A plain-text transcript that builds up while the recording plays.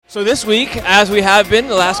So this week, as we have been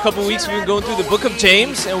the last couple of weeks, we've been going through the book of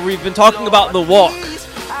James, and we've been talking about the walk.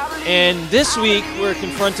 And this week, we're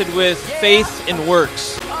confronted with faith and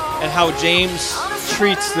works, and how James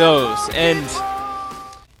treats those. And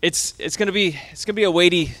it's going to be a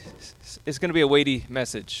weighty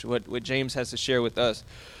message what James has to share with us.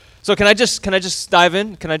 So can I just dive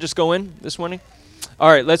in? Can I just go in this morning? All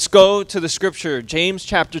right, let's go to the scripture. James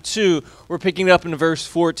chapter 2, we're picking it up in verse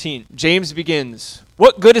 14. James begins,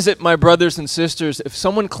 "What good is it, my brothers and sisters, if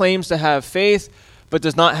someone claims to have faith but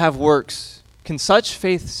does not have works? Can such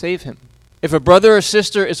faith save him? If a brother or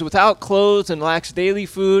sister is without clothes and lacks daily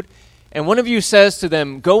food, and one of you says to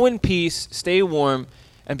them, 'Go in peace, stay warm,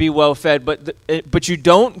 and be well fed,' but you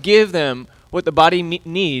don't give them what the body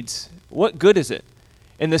needs, what good is it?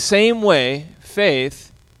 In the same way, faith,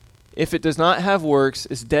 if it does not have works,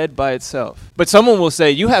 is dead by itself. But someone will say,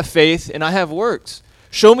 'You have faith, and I have works.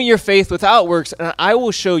 Show me your faith without works, and I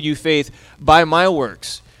will show you faith by my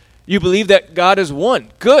works. You believe that God is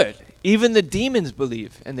one. Good. Even the demons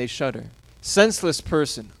believe, and they shudder. Senseless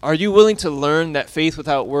person, are you willing to learn that faith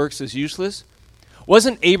without works is useless?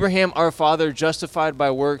 Wasn't Abraham our father justified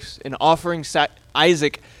by works in offering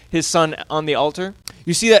Isaac his son on the altar?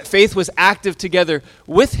 You see that faith was active together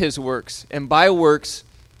with his works, and by works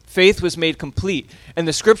faith was made complete. And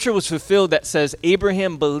the scripture was fulfilled that says,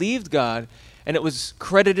 Abraham believed God, and it was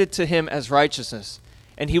credited to him as righteousness,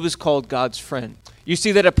 and he was called God's friend. You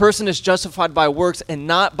see that a person is justified by works and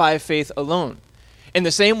not by faith alone. In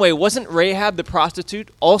the same way, wasn't Rahab the prostitute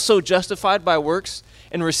also justified by works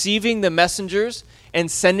in receiving the messengers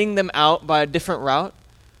and sending them out by a different route?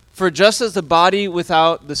 For just as the body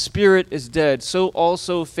without the spirit is dead, so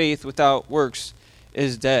also faith without works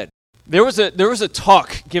is dead." There was a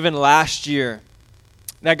talk given last year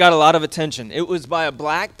that got a lot of attention. It was by a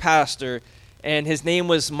black pastor, and his name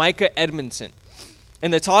was Micah Edmondson.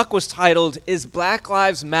 And the talk was titled, "Is Black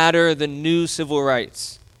Lives Matter the New Civil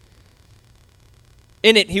Rights?"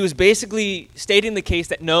 In it, he was basically stating the case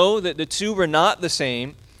that no, that the two were not the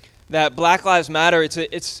same, that Black Lives Matter,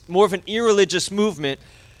 it's more of an irreligious movement,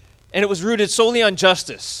 and it was rooted solely on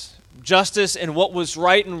justice and what was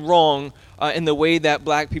right and wrong in the way that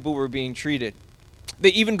black people were being treated. They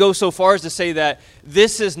even go so far as to say that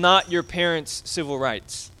this is not your parents' civil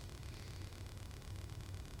rights.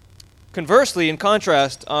 Conversely, in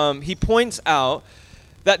contrast, he points out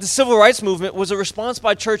that the civil rights movement was a response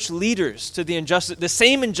by church leaders to the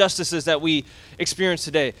same injustices that we experience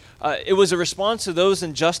today. It was a response to those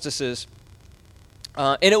injustices,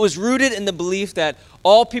 and it was rooted in the belief that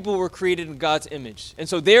all people were created in God's image, and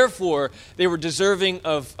so therefore they were deserving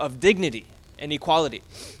of dignity and equality.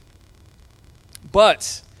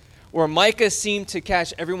 But where Micah seemed to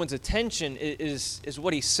catch everyone's attention is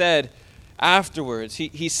what he said afterwards.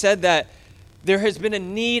 He said that there has been a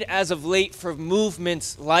need as of late for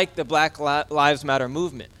movements like the Black Lives Matter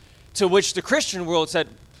movement, to which the Christian world said,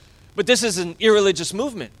 but this is an irreligious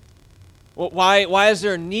movement. Well, why is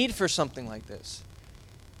there a need for something like this?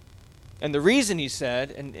 And the reason he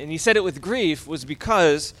said, and he said it with grief, was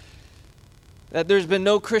because that there's been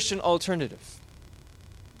no Christian alternative.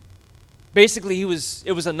 Basically, it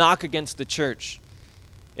was a knock against the church.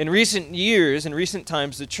 In recent years, in recent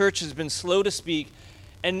times, the church has been slow to speak,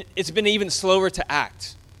 and it's been even slower to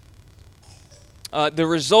act. The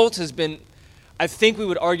result has been, I think we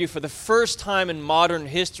would argue, for the first time in modern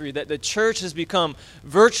history, that the church has become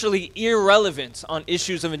virtually irrelevant on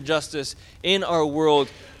issues of injustice in our world,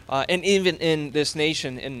 and even in this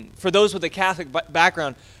nation. And for those with a Catholic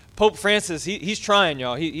background, Pope Francis, he's trying,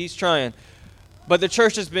 y'all. He's trying. But the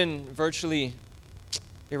church has been virtually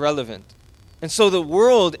irrelevant. And so the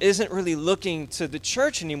world isn't really looking to the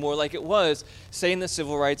church anymore like it was, say, in the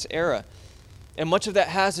civil rights era. And much of that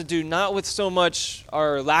has to do not with so much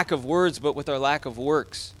our lack of words, but with our lack of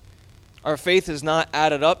works. Our faith is not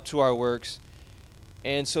added up to our works,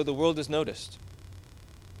 and so the world is noticed.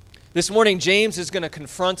 This morning, James is going to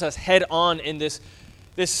confront us head on in this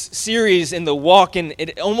series in the walk, and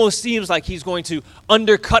it almost seems like he's going to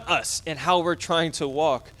undercut us in how we're trying to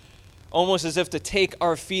walk, almost as if to take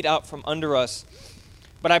our feet out from under us.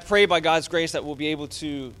 But I pray by God's grace that we'll be able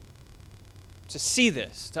to see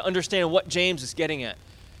this, to understand what James is getting at,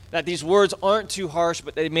 that these words aren't too harsh,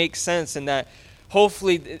 but they make sense, and that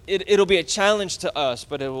hopefully it'll be a challenge to us,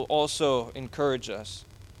 but it will also encourage us.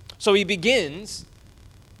 So he begins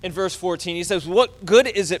in verse 14. He says, "What good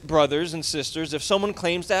is it, brothers and sisters, if someone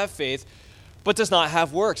claims to have faith but does not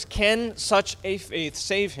have works? Can such a faith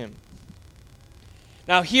save him?"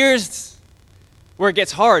 Now here's where it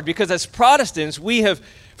gets hard, because as Protestants, we have,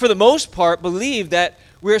 for the most part, believed that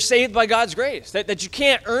we're saved by God's grace, that you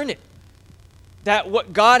can't earn it. that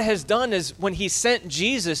what God has done is when he sent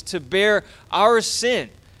Jesus to bear our sin,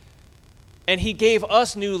 and he gave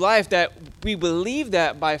us new life, that we believe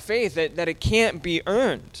that by faith, that it can't be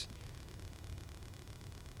earned.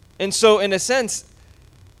 And so, in a sense,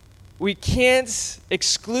 we can't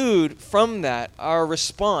exclude from that our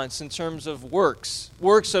response in terms of works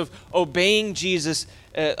of obeying Jesus,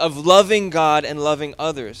 of loving God and loving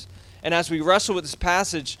others. And as we wrestle with this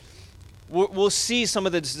passage, we'll see some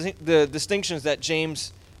of the distinctions that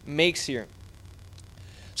James makes here.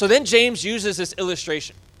 So then James uses this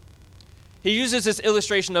illustration. He uses this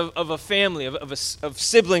illustration of a family, of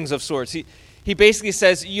siblings of sorts. He basically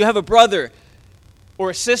says, you have a brother or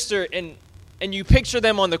a sister, and you picture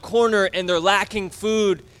them on the corner, and they're lacking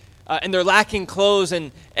food, and they're lacking clothes,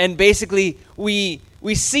 and basically we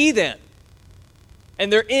see them,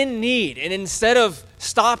 and they're in need. And instead of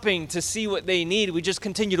stopping to see what they need, we just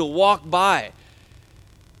continue to walk by,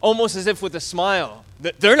 almost as if with a smile.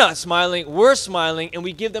 They're not smiling, we're smiling, and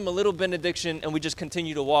we give them a little benediction, and we just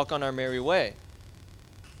continue to walk on our merry way.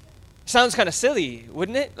 Sounds kind of silly,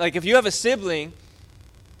 wouldn't it? Like if you have a sibling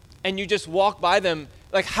and you just walk by them,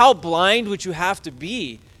 like how blind would you have to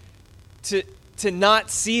be to not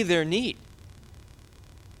see their need?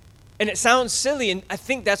 And it sounds silly, and I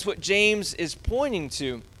think that's what James is pointing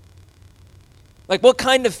to. Like, what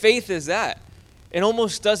kind of faith is that? It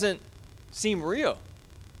almost doesn't seem real.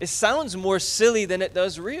 It sounds more silly than it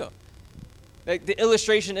does real. Like the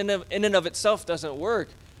illustration in and of itself doesn't work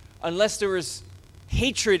unless there is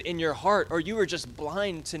hatred in your heart or you are just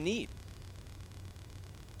blind to need.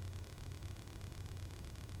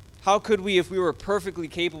 How could we, if we were perfectly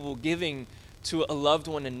capable giving to a loved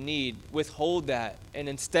one in need, withhold that and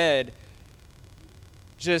instead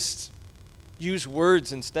just use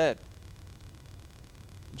words instead?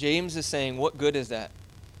 James is saying, what good is that?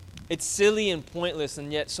 It's silly and pointless,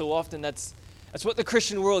 and yet so often that's what the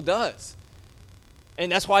Christian world does. And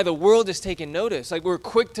that's why the world is taking notice. Like we're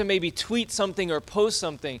quick to maybe tweet something or post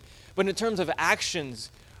something, but in terms of actions,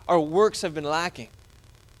 our works have been lacking.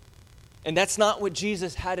 And that's not what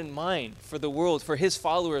Jesus had in mind for the world, for his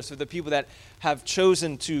followers, for the people that have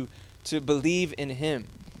chosen to believe in him.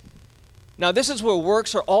 Now, this is where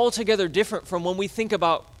works are altogether different from when we think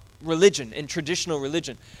about religion and traditional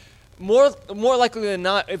religion. More likely than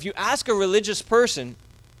not, if you ask a religious person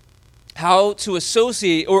how to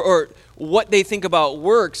associate or what they think about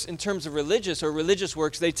works in terms of religious or religious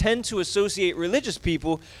works, they tend to associate religious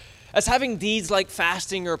people as having deeds like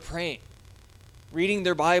fasting or praying, reading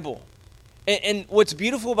their Bible. And what's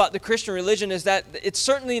beautiful about the Christian religion is that it's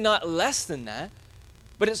certainly not less than that,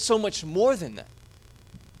 but it's so much more than that.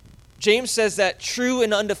 James says that true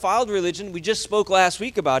and undefiled religion, we just spoke last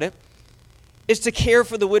week about it, is to care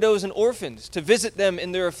for the widows and orphans, to visit them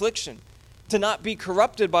in their affliction, to not be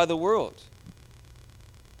corrupted by the world.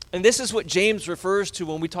 And this is what James refers to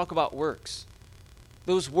when we talk about works.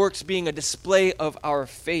 Those works being a display of our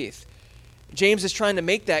faith. James is trying to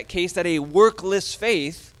make that case that a workless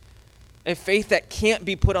faith, a faith that can't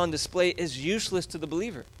be put on display, is useless to the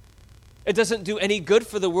believer. It doesn't do any good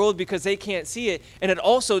for the world because they can't see it, and it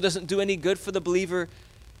also doesn't do any good for the believer,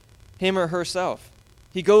 him or herself.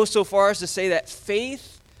 He goes so far as to say that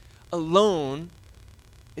faith alone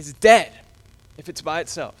is dead if it's by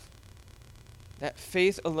itself. That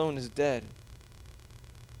faith alone is dead.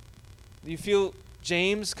 Do you feel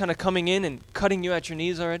James kind of coming in and cutting you at your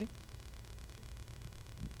knees already?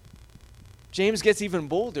 James gets even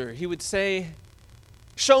bolder. He would say,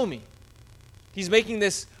 show me. He's making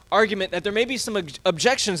this argument that there may be some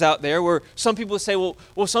objections out there where some people say, well,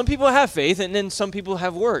 some people have faith and then some people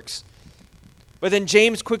have works. But then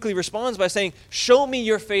James quickly responds by saying, show me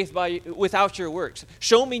your faith without your works.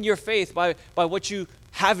 Show me your faith by what you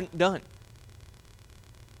haven't done.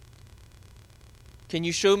 Can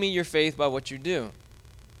you show me your faith by what you do?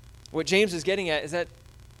 What James is getting at is that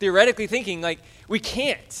theoretically thinking, like, we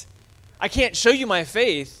can't. I can't show you my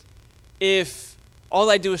faith if all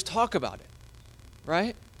I do is talk about it,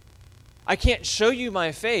 right? I can't show you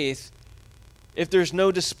my faith if there's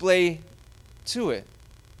no display to it.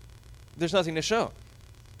 There's nothing to show.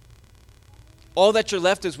 All that you're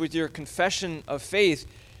left is with your confession of faith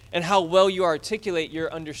and how well you articulate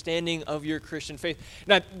your understanding of your Christian faith.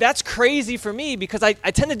 Now, that's crazy for me because I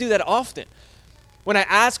tend to do that often. When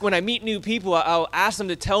I meet new people, I'll ask them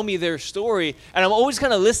to tell me their story, and I'm always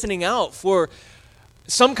kind of listening out for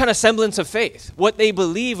some kind of semblance of faith, what they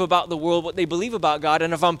believe about the world, what they believe about God.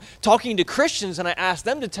 And if I'm talking to Christians and I ask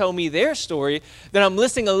them to tell me their story, then I'm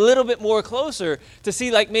listening a little bit more closer to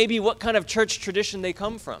see like maybe what kind of church tradition they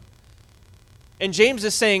come from. And James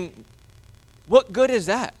is saying, what good is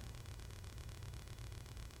that?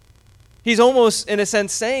 He's almost, in a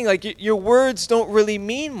sense, saying, like, your words don't really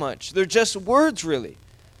mean much. They're just words, really.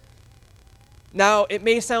 Now, it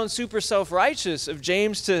may sound super self-righteous of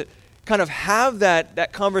James to kind of have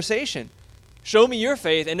that conversation. Show me your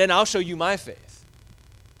faith, and then I'll show you my faith.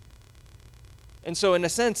 And so, in a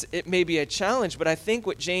sense, it may be a challenge, but I think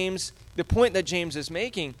the point that James is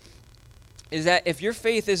making is that if your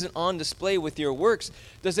faith isn't on display with your works,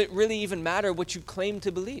 does it really even matter what you claim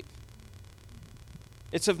to believe?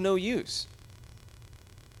 It's of no use.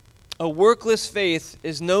 A workless faith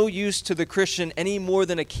is no use to the Christian any more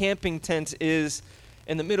than a camping tent is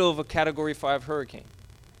in the middle of a Category 5 hurricane.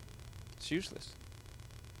 It's useless.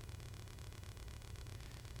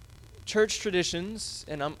 Church traditions,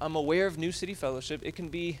 and I'm aware of New City Fellowship, this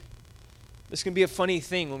can be a funny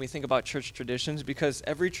thing when we think about church traditions because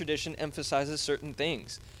every tradition emphasizes certain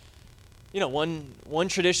things. One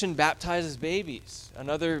tradition baptizes babies.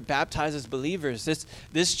 Another baptizes believers.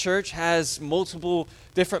 This church has multiple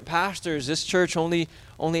different pastors. This church only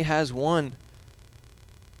has one.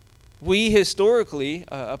 We historically,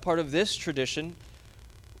 a part of this tradition,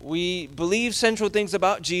 we believe central things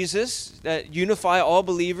about Jesus that unify all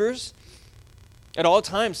believers at all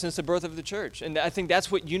times since the birth of the church. And I think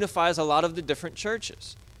that's what unifies a lot of the different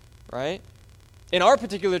churches, right? In our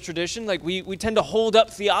particular tradition, like we tend to hold up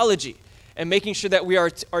theology and making sure that we are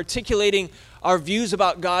articulating our views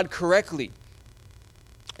about God correctly.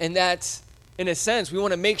 And that, in a sense, we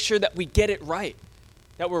want to make sure that we get it right,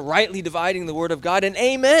 that we're rightly dividing the Word of God, and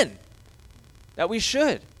amen, that we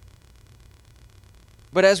should.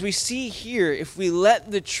 But as we see here, if we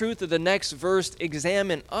let the truth of the next verse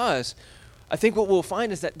examine us, I think what we'll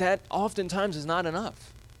find is that oftentimes is not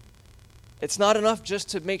enough. It's not enough just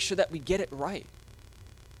to make sure that we get it right.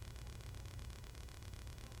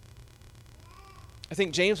 I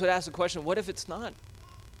think James would ask the question, what if it's not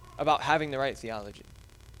about having the right theology?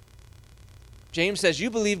 James says, you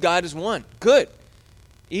believe God is one. Good.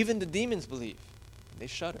 Even the demons believe. They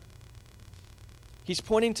shudder. He's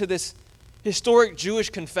pointing to this historic Jewish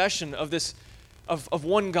confession of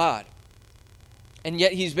one God. And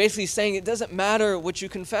yet he's basically saying it doesn't matter what you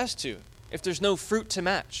confess to if there's no fruit to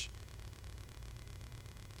match.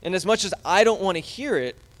 And as much as I don't want to hear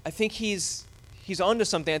it, I think he's onto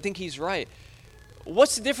something. I think he's right.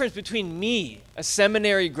 What's the difference between me, a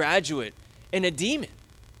seminary graduate, and a demon?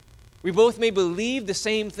 We both may believe the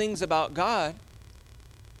same things about God.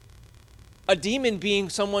 A demon being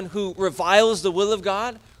someone who reviles the will of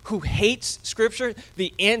God, who hates Scripture,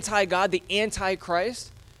 the anti-God, the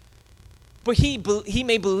anti-Christ. But he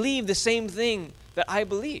may believe the same thing that I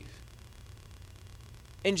believe.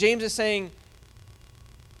 And James is saying,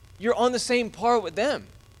 you're on the same par with them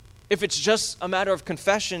if it's just a matter of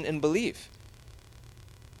confession and belief.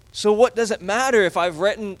 So what does it matter if I've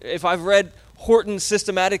read Horton's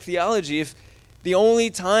systematic theology if the only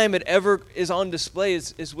time it ever is on display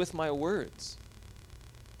is with my words?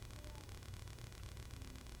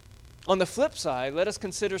 On the flip side, let us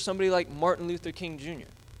consider somebody like Martin Luther King Jr.,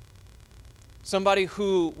 somebody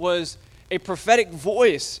who was a prophetic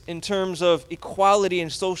voice in terms of equality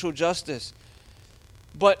and social justice,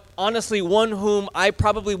 but honestly one whom I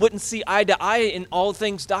probably wouldn't see eye to eye in all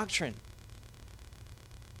things doctrine.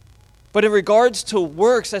 But in regards to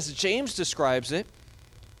works, as James describes it,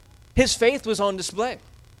 his faith was on display.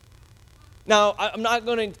 Now, I'm not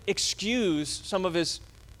going to excuse some of his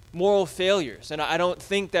moral failures, and I don't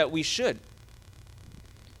think that we should.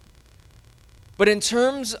 But in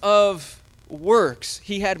terms of works,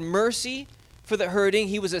 he had mercy for the hurting,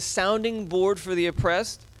 he was a sounding board for the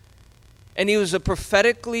oppressed, and he was a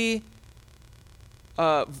prophetic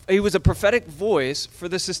voice for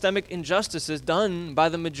the systemic injustices done by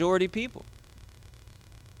the majority people.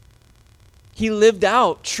 He lived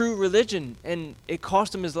out true religion, and it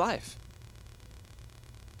cost him his life.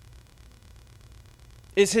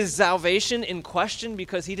 Is his salvation in question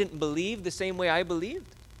because he didn't believe the same way I believed?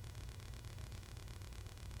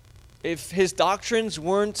 If his doctrines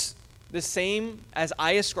weren't the same as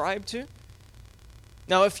I ascribe to?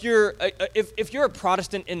 Now, if you're a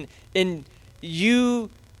Protestant and you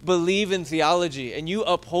believe in theology and you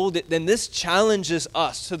uphold it, then this challenges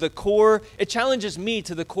us to the core. It challenges me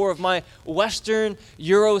to the core of my Western,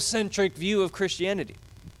 Eurocentric view of Christianity.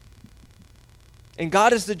 And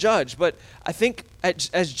God is the judge. But I think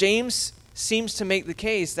as James seems to make the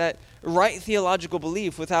case, that right theological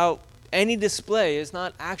belief without any display is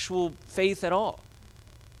not actual faith at all.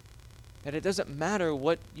 That it doesn't matter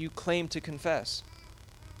what you claim to confess.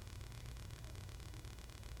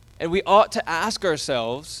 And we ought to ask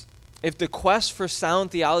ourselves if the quest for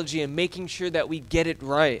sound theology and making sure that we get it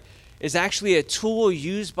right is actually a tool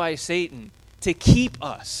used by Satan to keep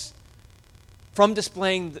us from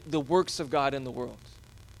displaying the works of God in the world.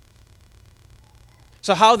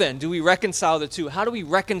 So how then do we reconcile the two? How do we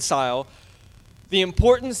reconcile the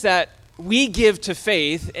importance that we give to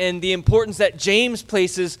faith and the importance that James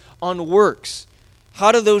places on works?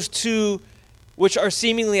 How do those two, which are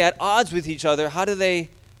seemingly at odds with each other, how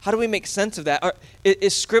do we make sense of that?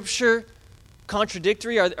 Is Scripture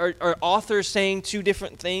contradictory? Are authors saying two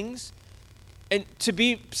different things? And to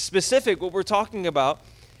be specific, what we're talking about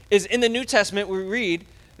is in the New Testament we read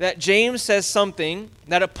that James says something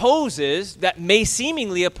that may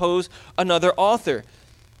seemingly oppose another author.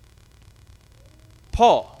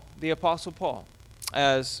 Paul, the Apostle Paul,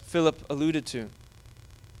 as Philip alluded to.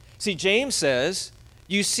 See, James says,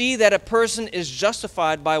 you see that a person is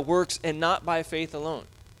justified by works and not by faith alone.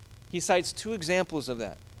 He cites two examples of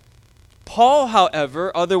that. Paul,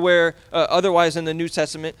 however, otherwise in the New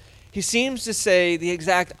Testament, he seems to say the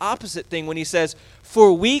exact opposite thing when he says,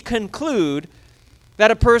 for we conclude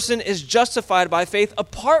that a person is justified by faith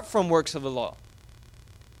apart from works of the law.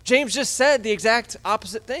 James just said the exact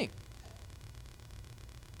opposite thing.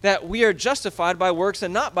 That we are justified by works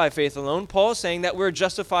and not by faith alone. Paul is saying that we're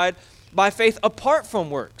justified by faith apart from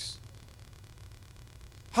works.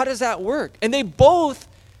 How does that work? And they both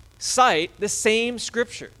cite the same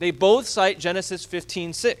scripture. They both cite Genesis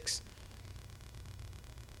 15:6.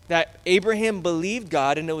 That Abraham believed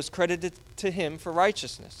God and it was credited to him for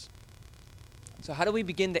righteousness. So how do we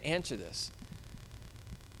begin to answer this?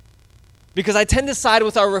 Because I tend to side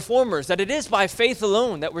with our reformers that it is by faith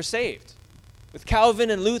alone that we're saved. With Calvin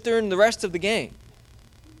and Luther and the rest of the gang.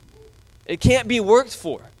 It can't be worked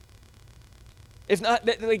for. If not,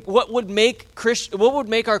 what would make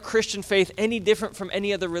our Christian faith any different from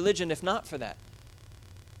any other religion if not for that?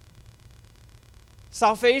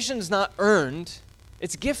 Salvation is not earned,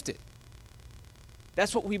 it's gifted.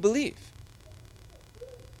 That's what we believe.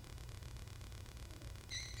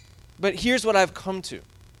 But here's what I've come to.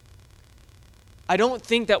 I don't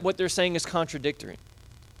think that what they're saying is contradictory.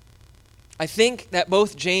 I think that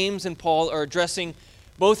both James and Paul are addressing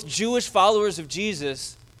both Jewish followers of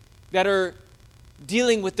Jesus that are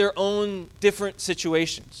dealing with their own different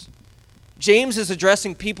situations. James is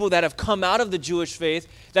addressing people that have come out of the Jewish faith,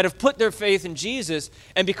 that have put their faith in Jesus,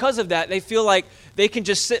 and because of that, they feel like they can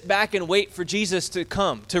just sit back and wait for Jesus to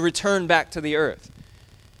come, to return back to the earth.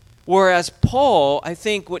 Whereas Paul, I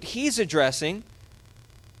think what he's addressing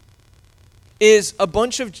is a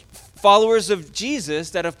bunch of followers of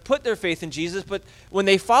Jesus that have put their faith in Jesus, but when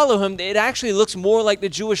they follow him, it actually looks more like the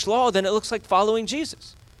Jewish law than it looks like following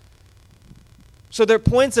Jesus. So their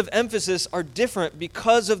points of emphasis are different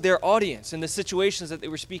because of their audience and the situations that they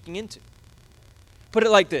were speaking into. Put it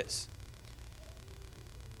like this.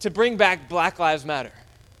 To bring back Black Lives Matter.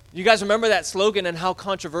 You guys remember that slogan and how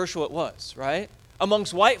controversial it was, right?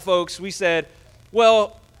 Amongst white folks, we said,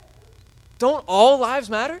 well, don't all lives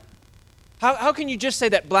matter? How can you just say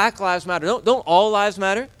that Black lives matter? Don't all lives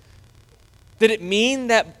matter? Did it mean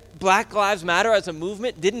that Black Lives Matter as a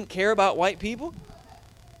movement didn't care about white people?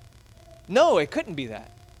 No, it couldn't be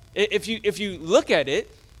that. If you look at it,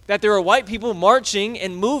 that there are white people marching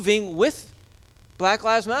and moving with Black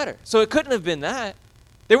Lives Matter. So it couldn't have been that.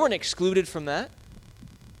 They weren't excluded from that.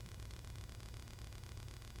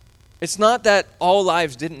 It's not that all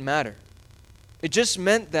lives didn't matter. It just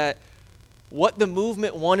meant that what the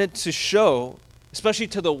movement wanted to show, especially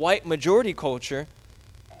to the white majority culture,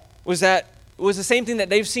 was that it was the same thing that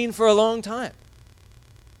they've seen for a long time.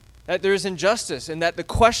 That there is injustice and that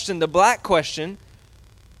the black question,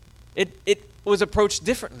 it was approached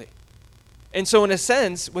differently. And so in a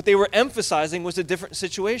sense, what they were emphasizing was a different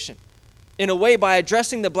situation. In a way, by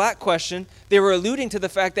addressing the black question, they were alluding to the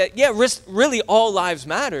fact that, yeah, really all lives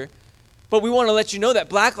matter, but we want to let you know that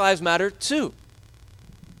Black lives matter too.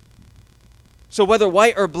 So whether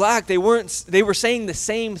white or black, they were saying the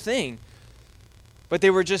same thing, but they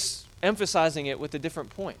were just emphasizing it with a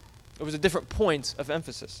different point. It was a different point of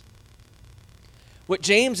emphasis. What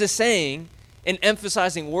James is saying in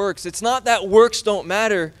emphasizing works, it's not that works don't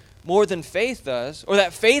matter more than faith does, or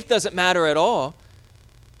that faith doesn't matter at all.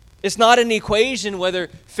 It's not an equation whether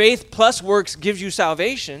faith plus works gives you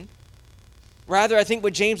salvation. Rather, I think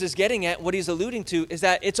what James is getting at, what he's alluding to, is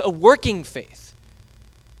that it's a working faith.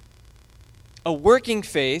 A working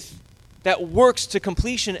faith that works to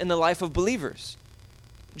completion in the life of believers.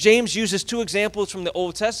 James uses two examples from the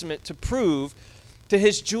Old Testament to prove to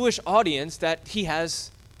his Jewish audience that he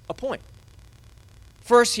has a point.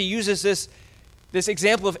 First, he uses this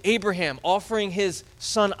example of Abraham offering his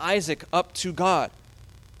son Isaac up to God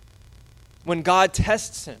when God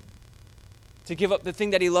tests him to give up the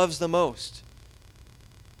thing that he loves the most.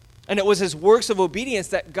 And it was his works of obedience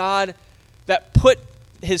that God that put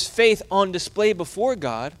his faith on display before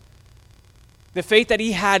God, the faith that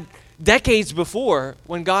he had decades before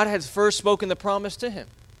when God had first spoken the promise to him.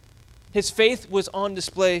 His faith was on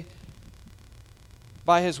display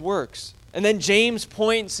by his works. And then James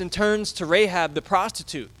points and turns to Rahab, the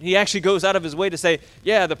prostitute. He actually goes out of his way to say,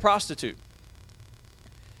 yeah, the prostitute.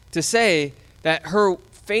 To say that her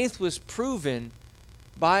faith was proven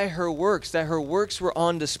by her works, that her works were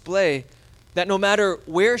on display, that no matter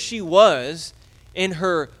where she was in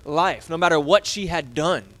her life, no matter what she had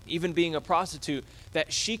done, even being a prostitute,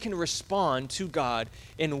 that she can respond to God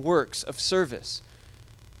in works of service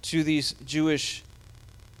to these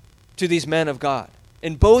men of God.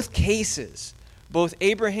 In both cases, both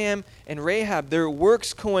Abraham and Rahab, their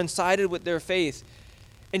works coincided with their faith.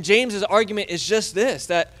 And James's argument is just this,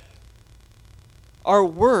 that our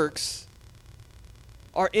works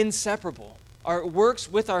are inseparable. Our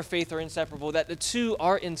works with our faith are inseparable, that the two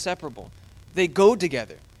are inseparable. They go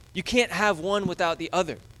together. You can't have one without the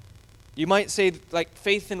other. You might say, like,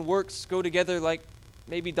 faith and works go together like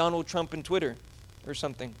maybe Donald Trump and Twitter or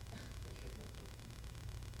something.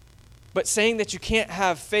 But saying that you can't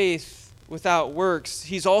have faith without works,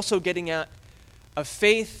 he's also getting at a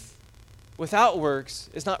faith without works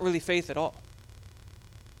is not really faith at all.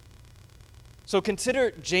 So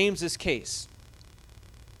consider James's case.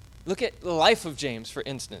 Look at the life of James, for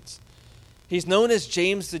instance. He's known as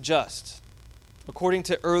James the Just, according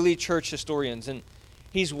to early church historians, and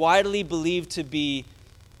he's widely believed to be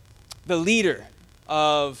the leader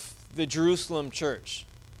of the Jerusalem church.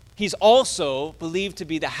 He's also believed to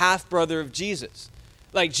be the half-brother of Jesus.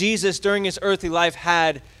 Like Jesus, during his earthly life,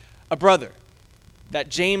 had a brother, that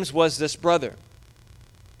James was this brother.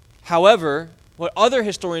 However, what other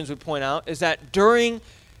historians would point out is that during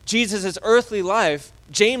Jesus' earthly life,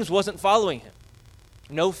 James wasn't following him.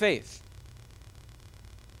 No faith.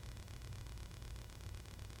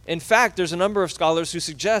 In fact, there's a number of scholars who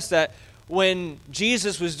suggest that when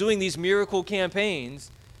Jesus was doing these miracle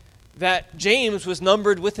campaigns, that James was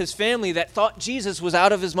numbered with his family that thought Jesus was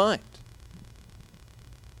out of his mind.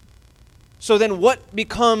 So then what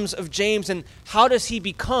becomes of James, and how does he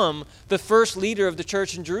become the first leader of the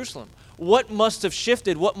church in Jerusalem? What must have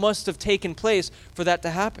shifted? What must have taken place for that to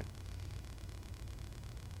happen?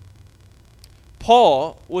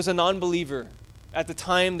 Paul was a non-believer at the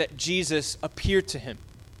time that Jesus appeared to him.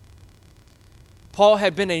 Paul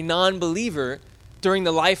had been a non-believer during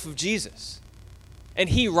the life of Jesus. And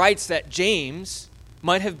he writes that James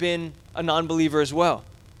might have been a non-believer as well.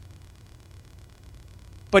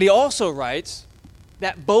 But he also writes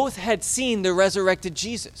that both had seen the resurrected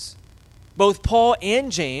Jesus. Both Paul and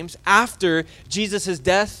James, after Jesus'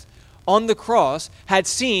 death on the cross, had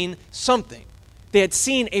seen something. They had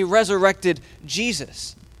seen a resurrected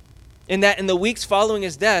Jesus. In that in the weeks following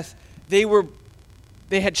his death, they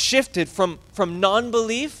had shifted from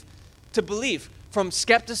non-belief to belief, from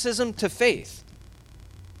skepticism to faith.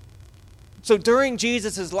 So during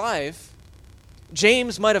Jesus' life,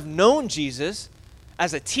 James might have known Jesus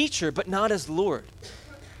as a teacher, but not as Lord.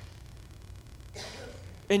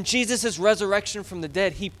 In Jesus' resurrection from the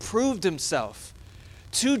dead, he proved himself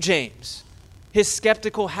to James, his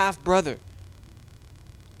skeptical half-brother,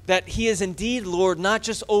 that he is indeed Lord, not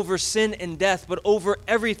just over sin and death, but over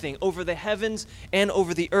everything, over the heavens and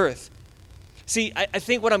over the earth. See, I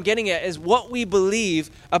think what I'm getting at is what we believe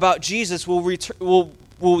about Jesus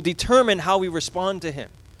will determine how we respond to him.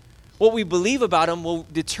 What we believe about him will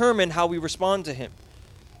determine how we respond to him.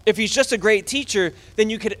 If he's just a great teacher, then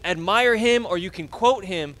you could admire him or you can quote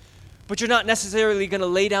him, but you're not necessarily going to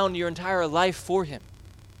lay down your entire life for him.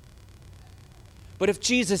 But if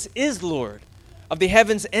Jesus is Lord of the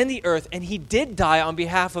heavens and the earth, and he did die on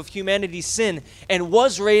behalf of humanity's sin and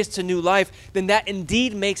was raised to new life, then that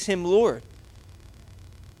indeed makes him Lord.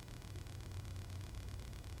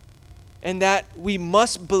 And that we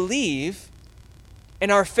must believe,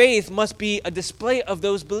 and our faith must be a display of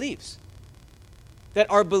those beliefs. That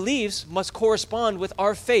our beliefs must correspond with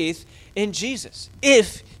our faith in Jesus,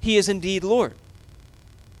 if he is indeed Lord.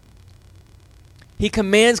 He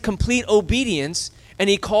commands complete obedience, and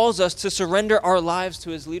he calls us to surrender our lives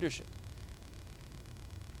to his leadership.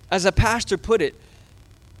 As a pastor put it,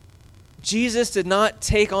 Jesus did not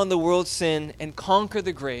take on the world's sin and conquer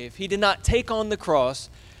the grave. He did not take on the cross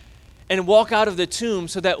and walk out of the tomb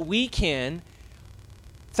so that we can,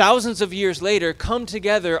 thousands of years later, come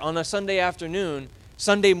together on a Sunday afternoon,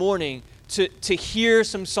 Sunday morning, to hear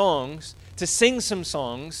some songs, to sing some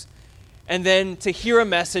songs, and then to hear a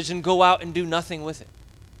message and go out and do nothing with it.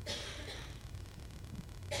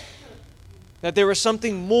 That there was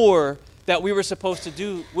something more that we were supposed to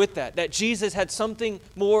do with that Jesus had something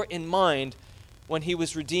more in mind when he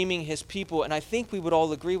was redeeming his people, and I think we would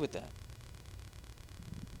all agree with that.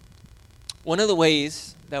 One of the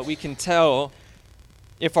ways that we can tell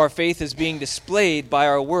if our faith is being displayed by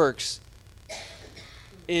our works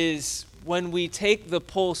is when we take the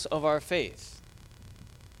pulse of our faith.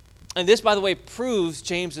 And this, by the way, proves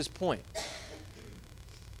James's point.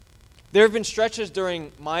 There have been stretches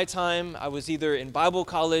during my time, I was either in Bible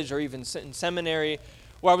college or even in seminary,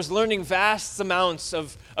 where I was learning vast amounts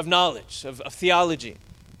of knowledge, of theology.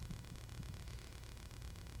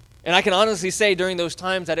 And I can honestly say during those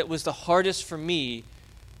times that it was the hardest for me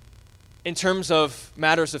in terms of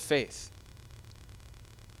matters of faith.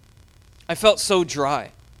 I felt so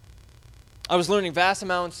dry. I was learning vast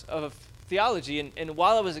amounts of theology, and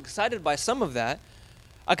while I was excited by some of that,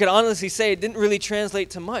 I could honestly say it didn't really translate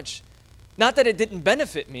to much. Not that it didn't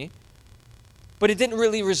benefit me, but it didn't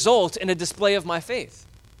really result in a display of my faith.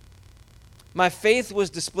 My faith was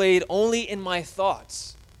displayed only in my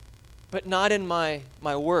thoughts, but not in my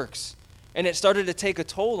works. And it started to take a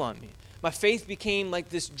toll on me. My faith became like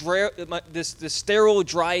this sterile,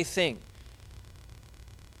 dry thing.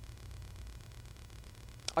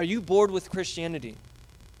 Are you bored with Christianity?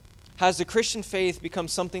 Has the Christian faith become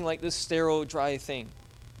something like this sterile, dry thing?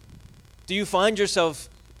 Do you find yourself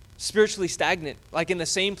spiritually stagnant, like in the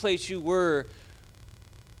same place you were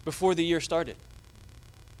before the year started?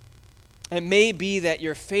 It may be that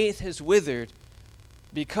your faith has withered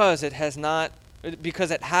because it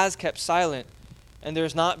has kept silent, and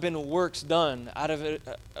there's not been works done out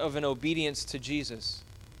of an obedience to Jesus.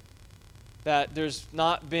 That there's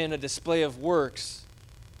not been a display of works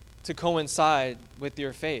to coincide with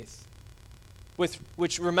your faith.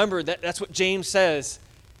 Which remember, that's what James says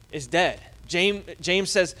is dead. James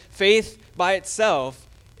says faith by itself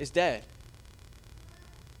is dead.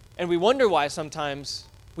 And we wonder why sometimes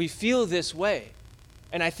we feel this way.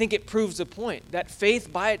 And I think it proves the point that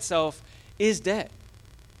faith by itself is dead.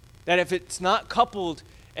 That if it's not coupled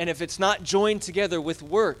and if it's not joined together with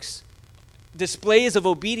works, displays of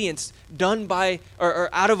obedience done by or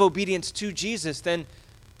out of obedience to Jesus, then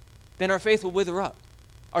our faith will wither up.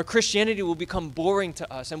 Our Christianity will become boring to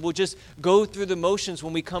us, and we'll just go through the motions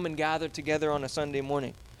when we come and gather together on a Sunday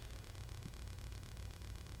morning.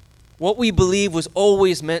 What we believe was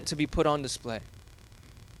always meant to be put on display.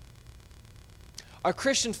 Our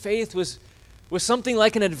Christian faith was something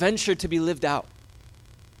like an adventure to be lived out.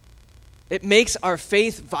 It makes our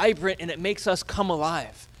faith vibrant, and it makes us come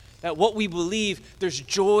alive. That what we believe, there's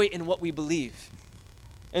joy in what we believe.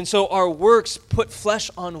 And so our works put flesh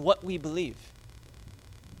on what we believe.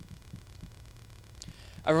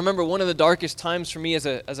 I remember one of the darkest times for me as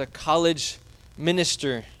a college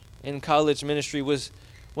minister in college ministry was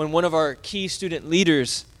when one of our key student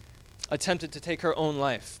leaders attempted to take her own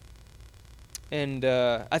life. And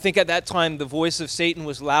I think at that time the voice of Satan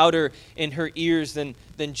was louder in her ears than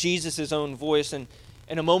Jesus' own voice. And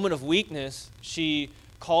in a moment of weakness, she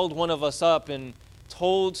called one of us up and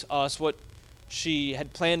told us what she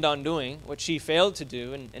had planned on doing, what she failed to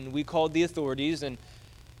do. And we called the authorities,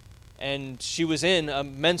 and she was in a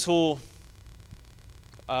mental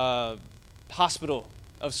hospital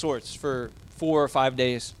of sorts for 4 or 5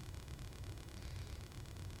 days.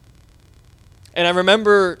 And I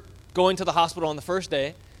remember going to the hospital on the first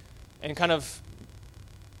day and kind of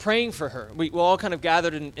praying for her. We all kind of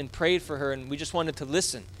gathered and prayed for her, and we just wanted to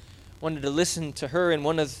listen to her. And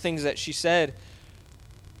one of the things that she said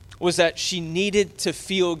was that she needed to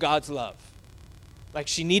feel God's love. Like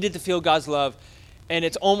she needed to feel God's love. And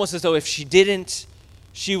it's almost as though if she didn't,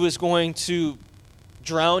 she was going to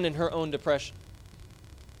drown in her own depression.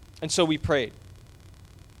 And so we prayed.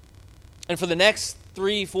 And for the next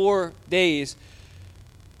 3-4 days,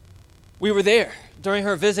 we were there during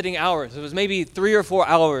her visiting hours. It was maybe 3 or 4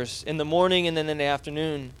 hours in the morning and then in the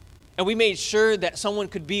afternoon. And we made sure that someone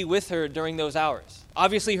could be with her during those hours.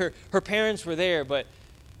 Obviously, her parents were there, but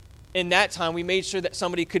in that time, we made sure that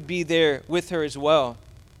somebody could be there with her as well.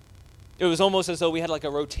 It was almost as though we had like a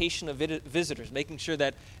rotation of visitors, making sure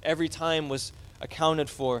that every time was accounted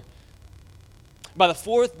for. By the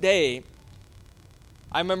 4th day,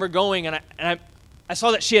 I remember going and I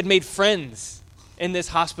saw that she had made friends in this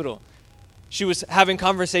hospital. She was having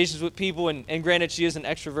conversations with people, and granted, she is an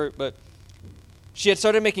extrovert, but she had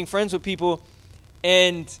started making friends with people,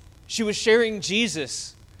 and she was sharing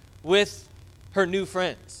Jesus with her new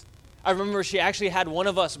friends. I remember she actually had one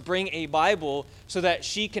of us bring a Bible so that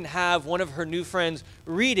she can have one of her new friends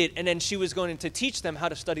read it, and then she was going to teach them how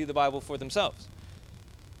to study the Bible for themselves.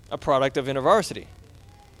 A product of InterVarsity.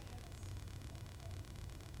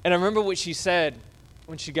 And I remember what she said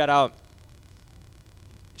when she got out.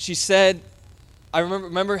 she said, I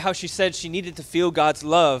remember how she said she needed to feel God's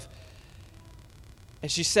love. And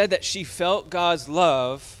she said that she felt God's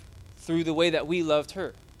love through the way that we loved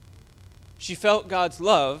her. She felt God's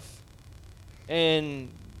love in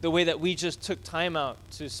the way that we just took time out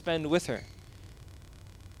to spend with her.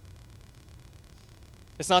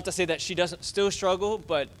 It's not to say that she doesn't still struggle,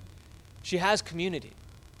 but she has community.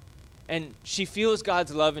 And she feels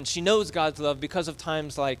God's love and she knows God's love because of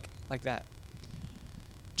times like that.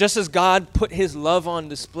 Just as God put his love on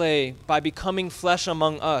display by becoming flesh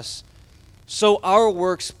among us, so our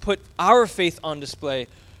works put our faith on display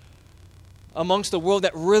amongst a world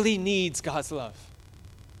that really needs God's love.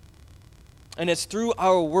 And it's through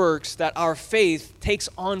our works that our faith takes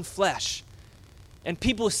on flesh. And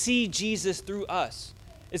people see Jesus through us.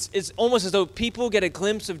 It's almost as though people get a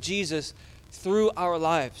glimpse of Jesus through our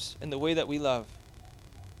lives and the way that we love.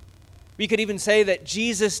 We could even say that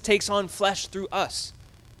Jesus takes on flesh through us.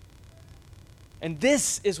 And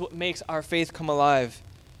this is what makes our faith come alive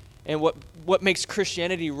and what makes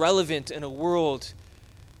Christianity relevant in a world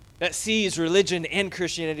that sees religion and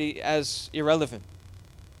Christianity as irrelevant.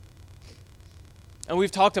 And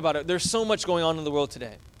we've talked about it. There's so much going on in the world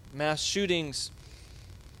today. Mass shootings,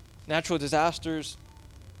 natural disasters,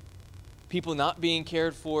 people not being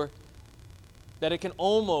cared for, that it can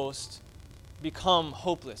almost become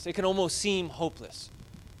hopeless. It can almost seem hopeless.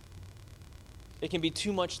 It can be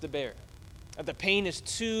too much to bear. The pain is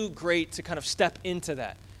too great to kind of step into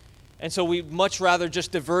that. And so we'd much rather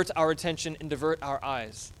just divert our attention and divert our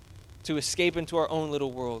eyes to escape into our own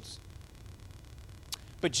little worlds.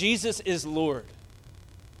 But Jesus is Lord.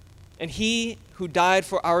 And he who died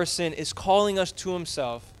for our sin is calling us to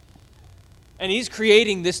himself. And he's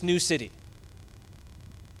creating this new city.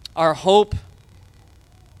 Our hope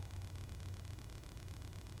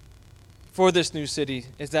for this new city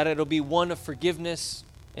is that it'll be one of forgiveness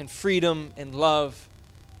and freedom and love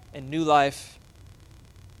and new life.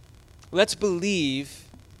 Let's believe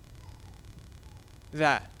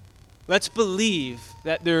that. Let's believe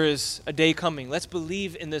that there is a day coming. Let's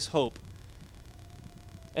believe in this hope.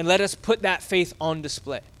 And let us put that faith on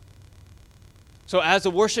display. So as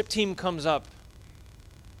the worship team comes up,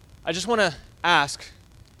 I just want to ask,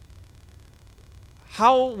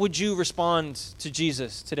 how would you respond to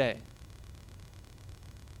Jesus today?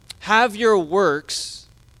 Have your works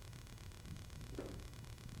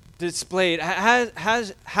displayed,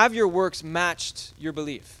 have your works matched your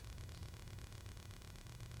belief?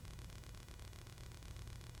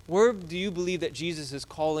 Where do you believe that Jesus is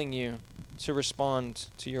calling you to respond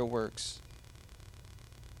to your works?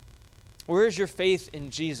 Where is your faith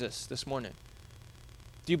in Jesus this morning?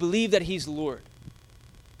 Do you believe that he's Lord?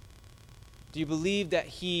 Do you believe that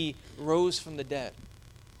he rose from the dead?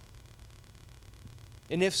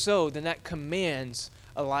 And if so, then that commands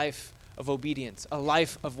a life of obedience, a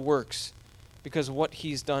life of works, because of what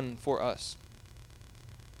he's done for us.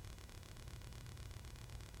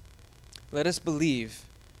 Let us believe,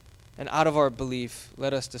 and out of our belief,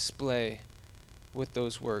 let us display with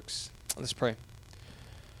those works. Let's pray.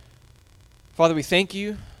 Father, we thank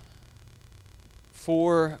you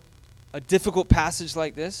for a difficult passage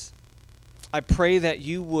like this. I pray that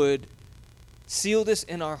you would seal this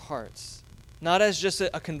in our hearts, not as just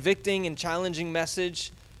a convicting and challenging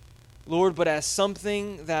message, Lord, but as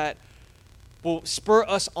something that will spur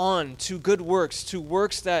us on to good works, to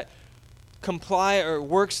works that comply or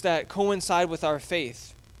works that coincide with our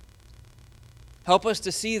faith. Help us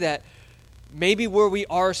to see that maybe where we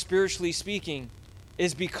are spiritually speaking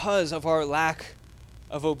is because of our lack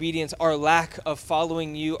of obedience, our lack of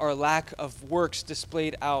following you, our lack of works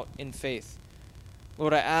displayed out in faith.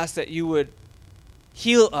 Lord, I ask that you would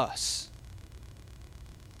heal us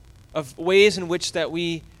of ways in which that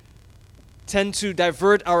we tend to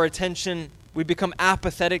divert our attention. We become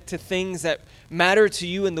apathetic to things that matter to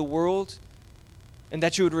you in the world, and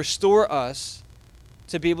that you would restore us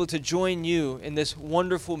to be able to join you in this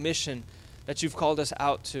wonderful mission that you've called us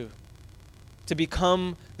out to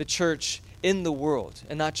become the church in the world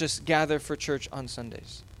and not just gather for church on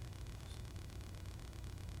Sundays.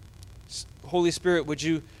 Holy Spirit, would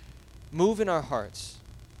you move in our hearts?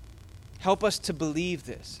 Help us to believe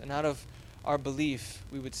this, and out of our belief,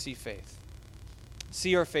 we would see faith.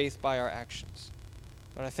 See our faith by our actions.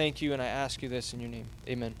 Lord, I thank you and I ask you this in your name.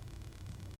 Amen.